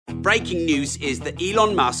breaking news is that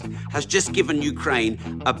Elon Musk has just given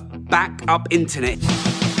Ukraine a backup internet.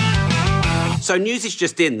 So news is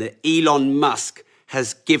just in that Elon Musk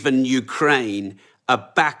has given Ukraine a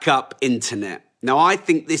backup internet. Now, I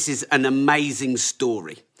think this is an amazing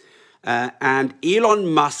story. And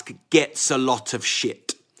Elon Musk gets a lot of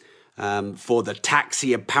shit for the tax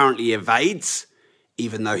he apparently evades,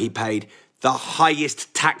 even though he paid the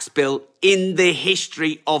highest tax bill in the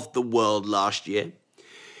history of the world last year.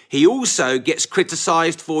 He also gets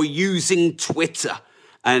criticised for using Twitter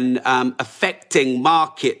and affecting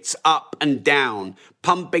markets up and down,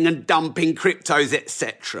 pumping and dumping cryptos,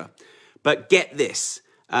 etc. But get this,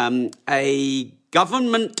 a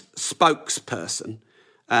government spokesperson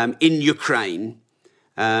in Ukraine,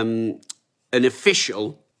 an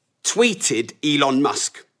official, tweeted Elon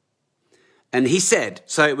Musk. And he said,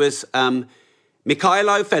 so it was Mikhailo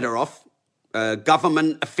Fedorov, a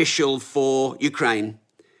government official for Ukraine.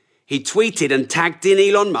 He tweeted and tagged in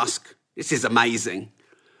Elon Musk. This is amazing.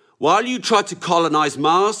 While you tried to colonize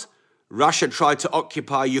Mars, Russia tried to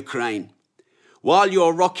occupy Ukraine. While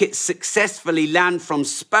your rockets successfully land from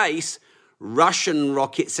space, Russian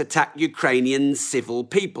rockets attack Ukrainian civil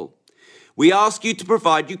people. We ask you to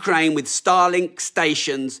provide Ukraine with Starlink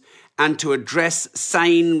stations and to address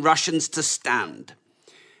sane Russians to stand.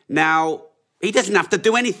 Now, he doesn't have to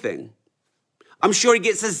do anything. I'm sure he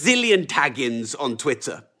gets a zillion tag-ins on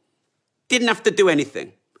Twitter. Didn't have to do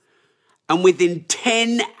anything. And within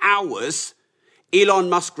 10 hours, Elon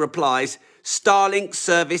Musk replies, Starlink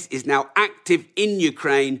service is now active in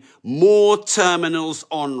Ukraine, more terminals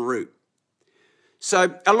en route.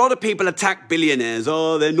 So a lot of people attack billionaires.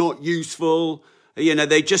 Oh, they're not useful. You know,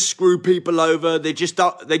 they just screw people over. They just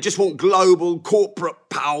want global corporate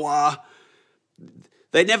power.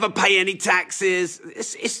 They never pay any taxes.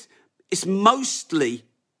 It's mostly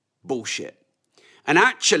bullshit. And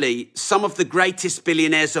actually, some of the greatest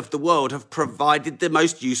billionaires of the world have provided the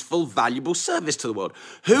most useful, valuable service to the world.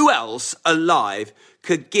 Who else alive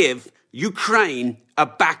could give Ukraine a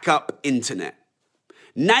backup internet?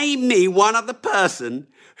 Name me one other person.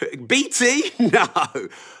 BT? No.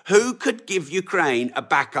 Who could give Ukraine a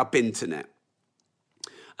backup internet?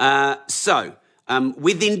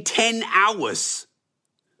 Within 10 hours,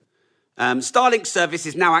 Starlink service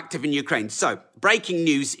is now active in Ukraine. So, breaking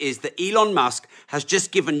news is that Elon Musk has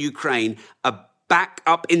just given Ukraine a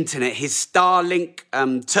backup internet, his Starlink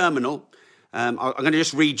terminal. I'm going to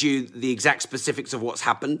just read you the exact specifics of what's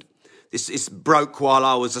happened. This broke while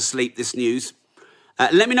I was asleep, this news.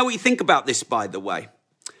 Let me know what you think about this, by the way.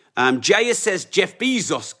 Jaya says Jeff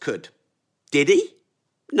Bezos could. Did he?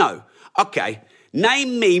 No. Okay.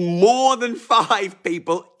 Name me more than 5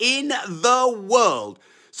 people in the world.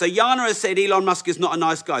 So Yana has said Elon Musk is not a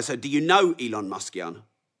nice guy. So do you know Elon Musk, Yana?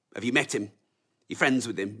 Have you met him? You're friends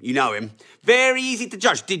with him? You know him? Very easy to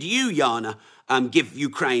judge. Did you, Yana, give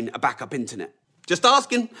Ukraine a backup internet? Just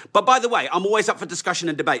asking. But by the way, I'm always up for discussion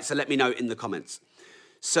and debate, so let me know in the comments.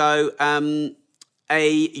 So a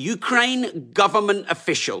Ukraine government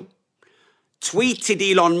official tweeted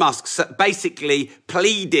Elon Musk basically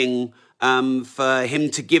pleading for him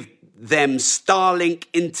to give them Starlink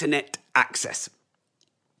internet access.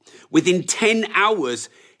 Within 10 hours,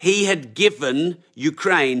 he had given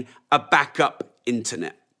Ukraine a backup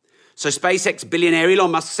internet. So SpaceX billionaire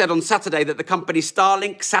Elon Musk said on Saturday that the company's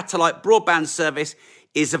Starlink satellite broadband service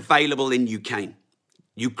is available in Ukraine.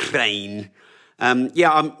 I'm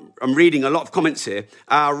reading a lot of comments here.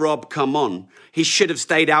 Rob, come on. He should have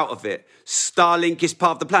stayed out of it. Starlink is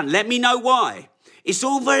part of the plan. Let me know why. It's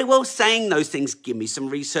all very well saying those things. Give me some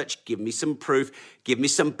research. Give me some proof. Give me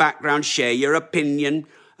some background. Share your opinion.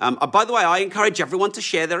 By the way, I encourage everyone to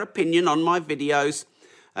share their opinion on my videos.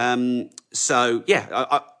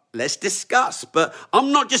 Let's discuss. But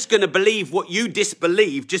I'm not just going to believe what you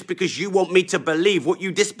disbelieve just because you want me to believe what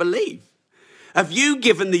you disbelieve. Have you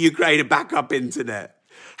given the Ukraine a backup internet?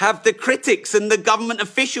 Have the critics and the government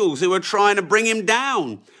officials who are trying to bring him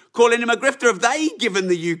down, calling him a grifter, have they given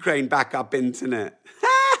the Ukraine backup internet?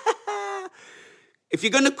 If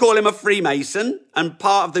you're going to call him a Freemason and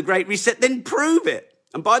part of the Great Reset, then prove it.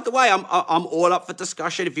 And by the way, I'm all up for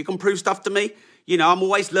discussion. If you can prove stuff to me, you know, I'm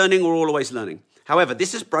always learning or always learning. However,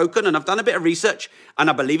 this is broken and I've done a bit of research and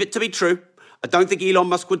I believe it to be true. I don't think Elon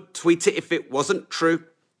Musk would tweet it if it wasn't true.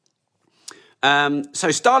 So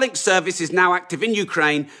Starlink service is now active in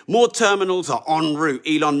Ukraine. More terminals are en route.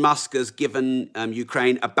 Elon Musk has given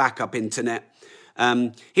Ukraine a backup internet.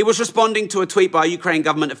 He was responding to a tweet by a Ukraine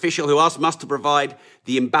government official who asked Musk to provide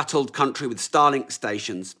the embattled country with Starlink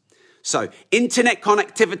stations. So, internet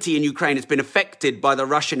connectivity in Ukraine has been affected by the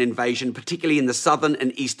Russian invasion, particularly in the southern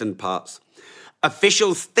and eastern parts.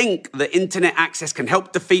 Officials think that internet access can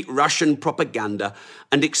help defeat Russian propaganda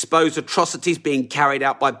and expose atrocities being carried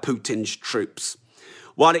out by Putin's troops.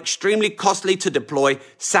 While extremely costly to deploy,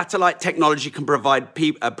 satellite technology can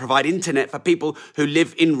provide internet for people who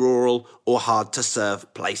live in rural or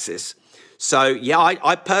hard-to-serve places. So, yeah,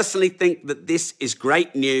 I personally think that this is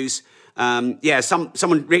great news.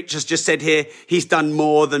 Someone, Rich has just said here, he's done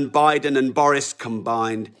more than Biden and Boris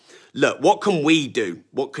combined. Look, what can we do?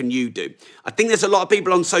 What can you do? I think there's a lot of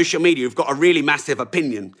people on social media who've got a really massive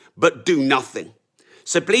opinion, but do nothing.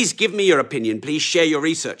 So please give me your opinion. Please share your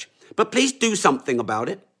research. But please do something about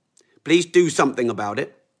it. Please do something about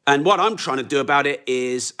it. And what I'm trying to do about it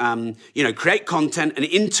is, create content and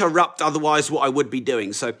interrupt otherwise what I would be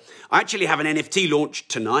doing. So I actually have an NFT launch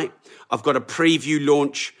tonight. I've got a preview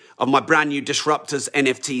launch of my brand new Disruptors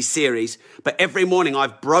NFT series. But every morning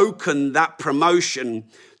I've broken that promotion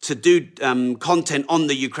to do content on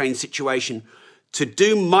the Ukraine situation, to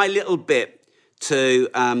do my little bit to,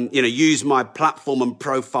 use my platform and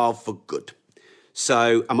profile for good.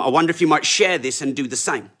 So I wonder if you might share this and do the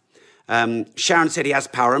same. Sharon said he has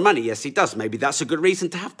power and money. Yes, he does. Maybe that's a good reason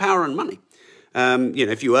to have power and money.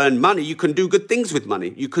 If you earn money, you can do good things with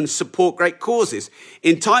money. You can support great causes.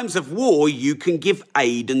 In times of war, you can give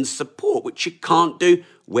aid and support, which you can't do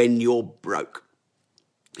when you're broke.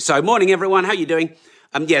 So morning, everyone. How are you doing?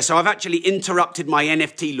 So I've actually interrupted my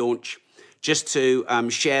NFT launch just to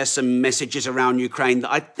share some messages around Ukraine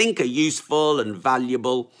that I think are useful and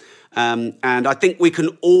valuable. And I think we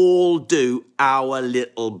can all do our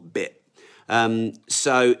little bit.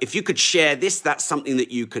 So if you could share this, that's something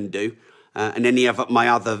that you can do. And any of my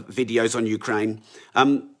other videos on Ukraine.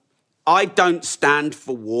 I don't stand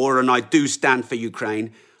for war, and I do stand for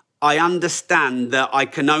Ukraine. I understand that I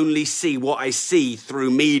can only see what I see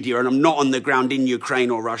through media, and I'm not on the ground in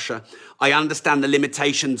Ukraine or Russia. I understand the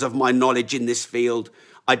limitations of my knowledge in this field.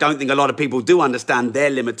 I don't think a lot of people do understand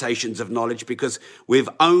their limitations of knowledge because we've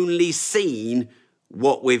only seen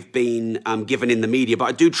what we've been given in the media. But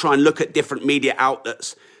I do try and look at different media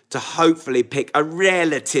outlets to hopefully pick a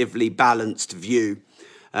relatively balanced view.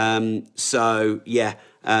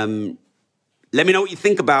 Let me know what you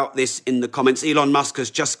think about this in the comments. Elon Musk has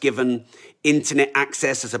just given internet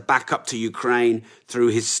access as a backup to Ukraine through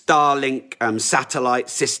his Starlink satellite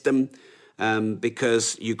system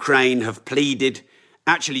because Ukraine have pleaded.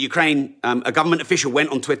 Actually, Ukraine, a government official went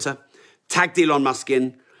on Twitter, tagged Elon Musk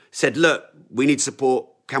in, said, look, we need support.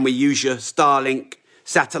 Can we use your Starlink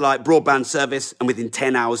satellite broadband service? And within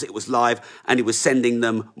 10 hours, it was live and it was sending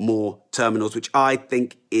them more terminals, which I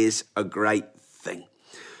think is a great thing.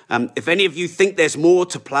 If any of you think there's more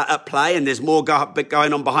to play and there's more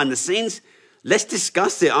going on behind the scenes, let's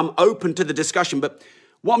discuss it. I'm open to the discussion, but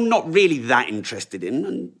what I'm not really that interested in,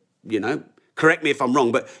 and, correct me if I'm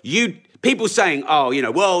wrong, but people saying,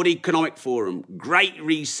 World Economic Forum, Great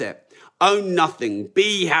Reset, Own Nothing,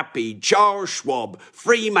 Be Happy, Charles Schwab,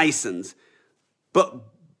 Freemasons.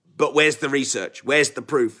 But where's the research? Where's the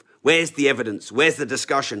proof? Where's the evidence? Where's the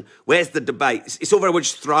discussion? Where's the debate? It's all very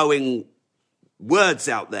much throwing words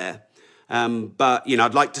out there. But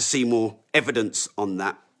I'd like to see more evidence on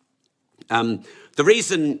that. The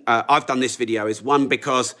reason I've done this video is, one,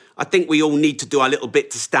 because I think we all need to do our little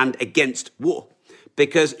bit to stand against war.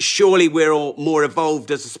 Because surely we're all more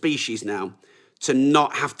evolved as a species now to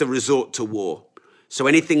not have to resort to war. So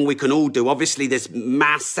anything we can all do. Obviously, there's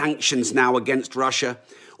mass sanctions now against Russia.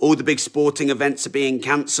 All the big sporting events are being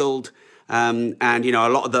cancelled. A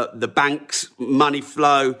lot of the bank's money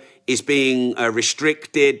flow is being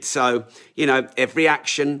restricted. So, every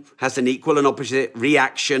action has an equal and opposite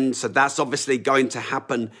reaction. So that's obviously going to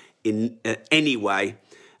happen in anyway.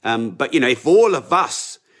 But if all of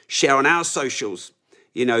us share on our socials,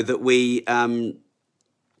 that we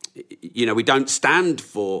don't stand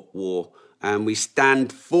for war and we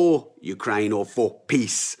stand for Ukraine or for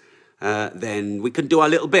peace, then we can do our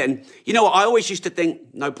little bit. And I always used to think,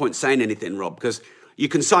 no point saying anything, Rob, because you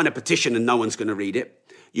can sign a petition and no one's going to read it.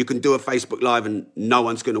 You can do a Facebook Live and no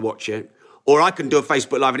one's going to watch it. Or I can do a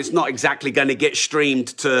Facebook Live and it's not exactly going to get streamed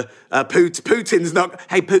to Putin's not,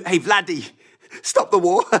 hey, Vladdy, stop the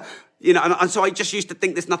war. And so I just used to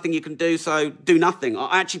think there's nothing you can do, so do nothing.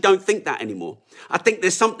 I actually don't think that anymore. I think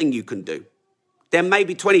there's something you can do. There may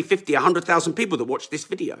be 20, 50, 100,000 people that watch this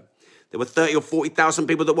video. There were 30 or 40,000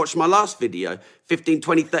 people that watched my last video, 15,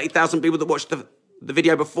 20, 30,000 people that watched the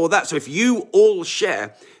video before that. So if you all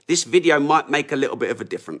share, this video might make a little bit of a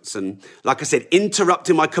difference. And like I said,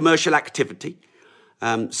 interrupting my commercial activity.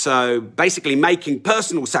 So basically making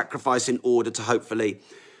personal sacrifice in order to hopefully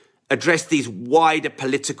address these wider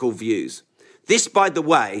political views. This, by the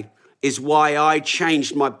way, is why I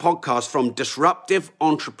changed my podcast from Disruptive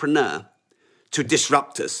Entrepreneur to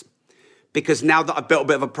Disruptors. Because now that I've built a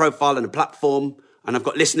bit of a profile and a platform, and I've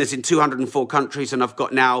got listeners in 204 countries, and I've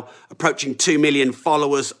got now approaching 2 million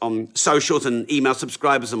followers on socials and email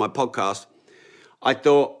subscribers on my podcast, I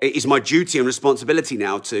thought it is my duty and responsibility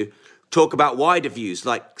now to talk about wider views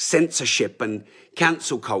like censorship and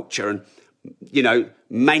cancel culture and,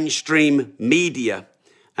 mainstream media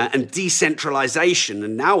and decentralization,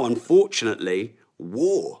 and now, unfortunately,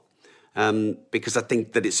 war, because I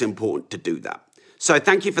think that it's important to do that. So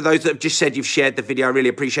thank you for those that have just said you've shared the video. I really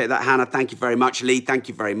appreciate that, Hannah. Thank you very much. Lee, thank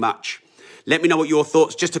you very much. Let me know what your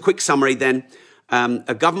thoughts. Just a quick summary then.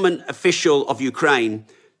 A government official of Ukraine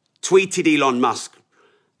tweeted Elon Musk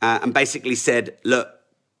and basically said, look,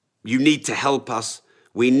 you need to help us.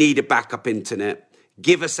 We need a backup internet.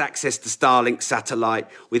 Give us access to Starlink satellite.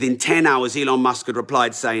 Within 10 hours, Elon Musk had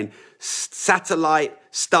replied saying, satellite,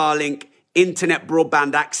 Starlink, internet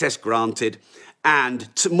broadband access granted, and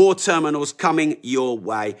more terminals coming your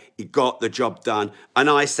way. He got the job done. And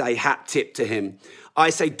I say, hat tip to him. I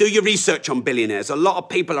say, do your research on billionaires. A lot of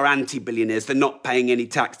people are anti-billionaires. They're not paying any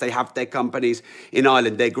tax. They have their companies in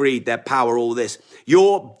Ireland, their greed, their power, all this.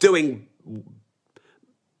 You're doing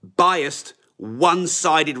biased,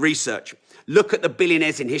 one-sided research. Look at the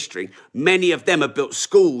billionaires in history. Many of them have built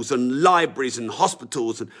schools and libraries and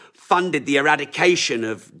hospitals and funded the eradication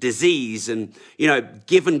of disease and,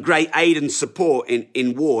 given great aid and support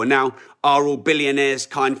in war. Now, are all billionaires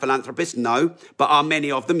kind philanthropists? No. But are many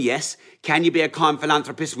of them? Yes. Can you be a kind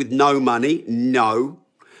philanthropist with no money? No.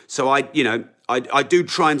 So I do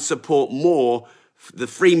try and support more the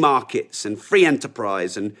free markets and free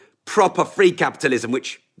enterprise and proper free capitalism,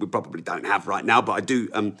 which we probably don't have right now, but I do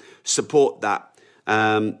support that.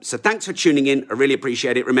 So thanks for tuning in. I really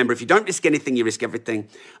appreciate it. Remember, if you don't risk anything, you risk everything.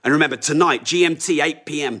 And remember, tonight, GMT, 8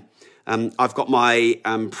 p.m., I've got my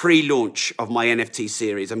pre-launch of my NFT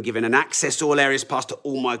series. I'm giving an access to all areas pass to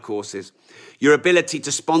all my courses. Your ability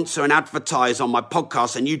to sponsor and advertise on my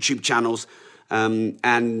podcasts and YouTube channels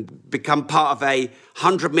and become part of a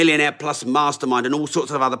 100 Millionaire Plus mastermind and all sorts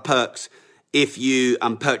of other perks if you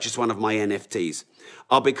purchase one of my NFTs.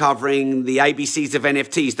 I'll be covering the ABCs of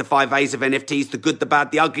NFTs, the 5 A's of NFTs, the good, the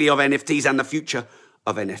bad, the ugly of NFTs, and the future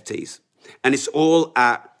of NFTs. And it's all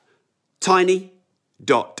at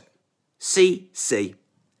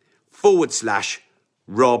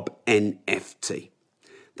tiny.cc/RobNFT.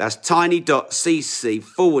 That's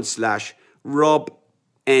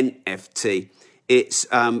tiny.cc/RobNFT. It's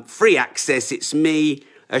free access. It's me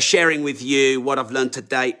sharing with you what I've learned to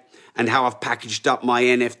date and how I've packaged up my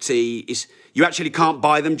NFT. You actually can't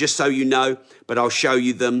buy them, just so you know, but I'll show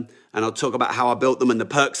you them and I'll talk about how I built them and the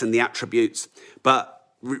perks and the attributes. But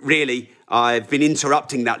really, I've been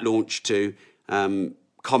interrupting that launch to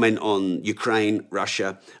comment on Ukraine,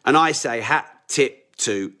 Russia. And I say hat tip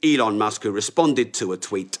to Elon Musk, who responded to a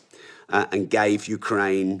tweet and gave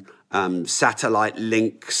Ukraine satellite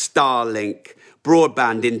link, Starlink,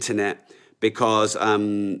 broadband internet, because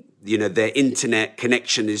their internet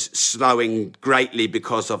connection is slowing greatly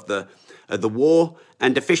because of the war,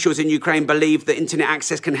 and officials in Ukraine believe that internet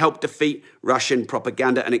access can help defeat Russian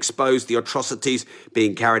propaganda and expose the atrocities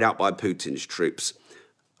being carried out by Putin's troops.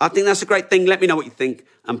 I think that's a great thing. Let me know what you think,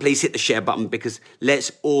 and please hit the share button, because let's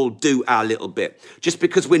all do our little bit. Just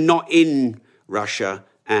because we're not in Russia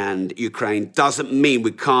and Ukraine doesn't mean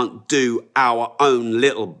we can't do our own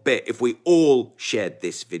little bit. If we all shared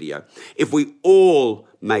this video, if we all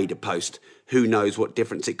made a post, who knows what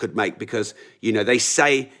difference it could make, because, they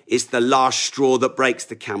say it's the last straw that breaks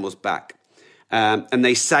the camel's back. And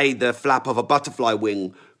they say the flap of a butterfly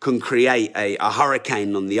wing can create a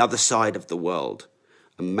hurricane on the other side of the world.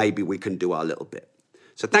 And maybe we can do our little bit.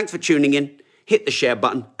 So thanks for tuning in. Hit the share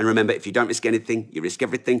button. And remember, if you don't risk anything, you risk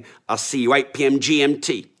everything. I'll see you 8 p.m.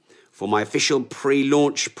 GMT for my official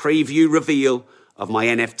pre-launch preview reveal of my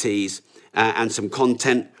NFTs and some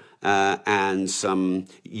content and some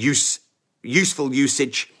useful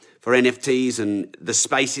usage for NFTs and the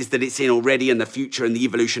spaces that it's in already and the future and the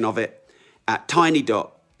evolution of it at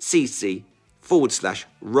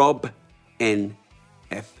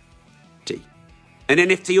tiny.cc/RobNFT. And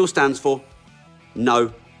NFT all stands for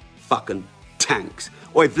no fucking tanks.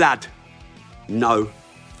 Oi, Vlad, no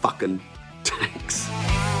fucking tanks.